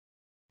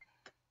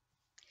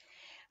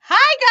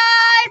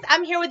Hi guys!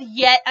 I'm here with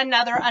yet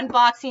another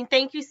unboxing.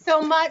 Thank you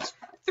so much,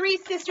 Three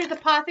Sisters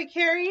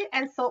Apothecary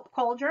and Soap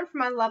Cauldron, for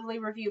my lovely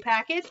review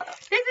package.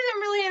 This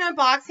isn't really an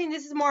unboxing.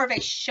 This is more of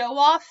a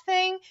show-off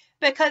thing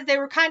because they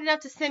were kind enough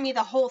to send me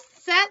the whole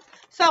set.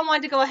 So I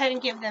wanted to go ahead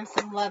and give them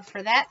some love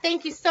for that.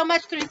 Thank you so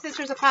much, Three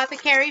Sisters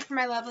Apothecary, for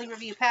my lovely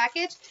review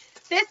package.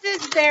 This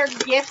is their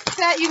gift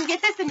set. You can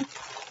get this in...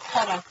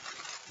 Hold on.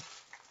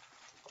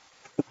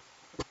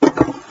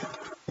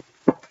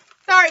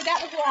 Sorry,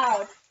 that was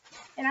loud.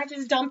 And I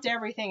just dumped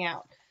everything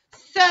out.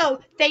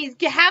 So, they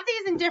have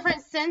these in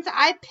different scents.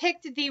 I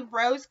picked the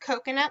rose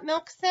coconut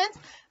milk scent.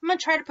 I'm going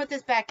to try to put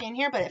this back in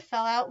here, but it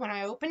fell out when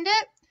I opened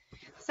it.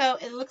 So,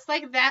 it looks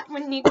like that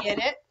when you get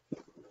it.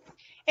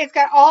 It's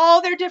got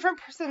all their different,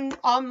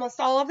 almost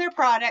all of their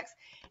products.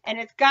 And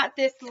it's got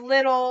this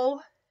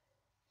little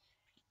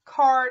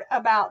card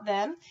about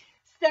them.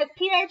 It says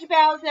pH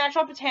balance,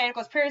 natural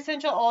botanicals, pure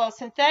essential oils,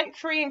 synthetic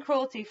free and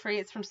cruelty free.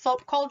 It's from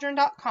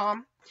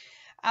soapcauldron.com.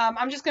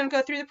 I'm just going to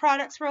go through the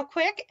products real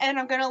quick, and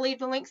I'm going to leave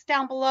the links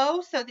down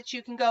below so that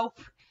you can go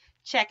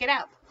check it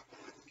out.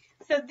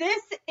 So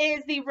this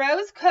is the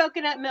Rose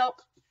Coconut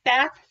Milk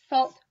Bath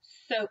Salt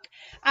Soak.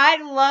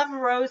 I love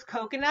rose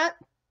coconut,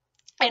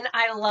 and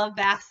I love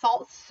bath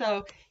salts,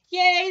 so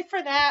yay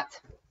for that.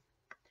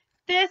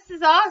 This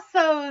is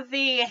also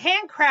the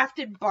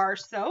handcrafted bar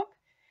soap.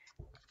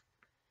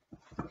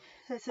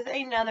 This is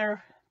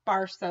another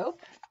bar soap.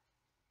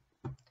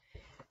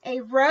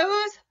 A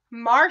rose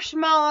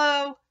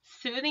marshmallow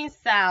soothing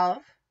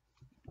salve,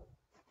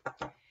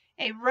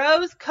 a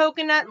rose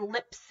coconut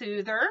lip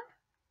soother,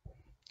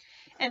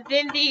 and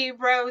then the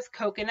rose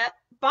coconut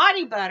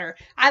body butter.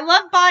 I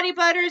love body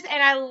butters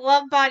and I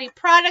love body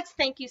products.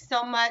 Thank you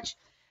so much,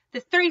 the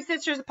Three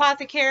Sisters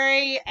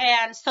Apothecary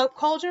and Soap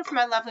Cauldron, for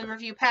my lovely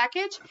review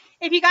package.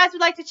 If you guys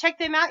would like to check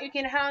them out, you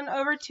can head on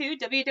over to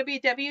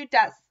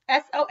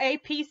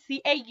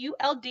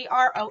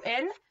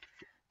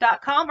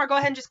www.soapcauldron.com, or go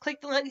ahead and just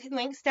click the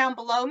links down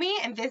below me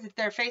and visit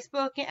their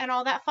Facebook and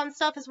all that fun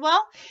stuff as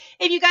well.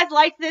 If you guys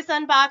liked this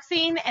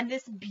unboxing and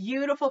this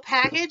beautiful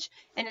package,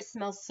 and it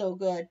smells so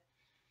good.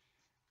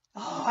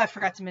 Oh, I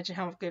forgot to mention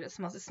how good it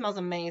smells. It smells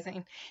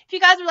amazing. If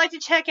you guys would like to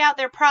check out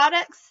their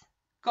products,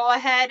 go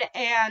ahead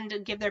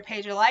and give their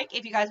page a like.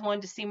 If you guys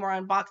wanted to see more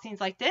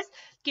unboxings like this,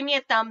 give me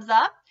a thumbs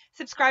up.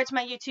 Subscribe to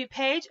my YouTube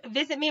page.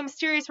 Visit me at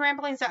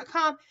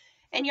mysteriousramblings.com.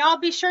 And y'all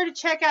be sure to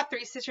check out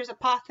Three Sisters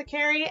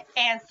Apothecary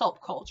and Soap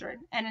Cauldron.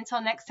 And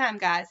until next time,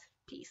 guys,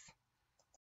 peace.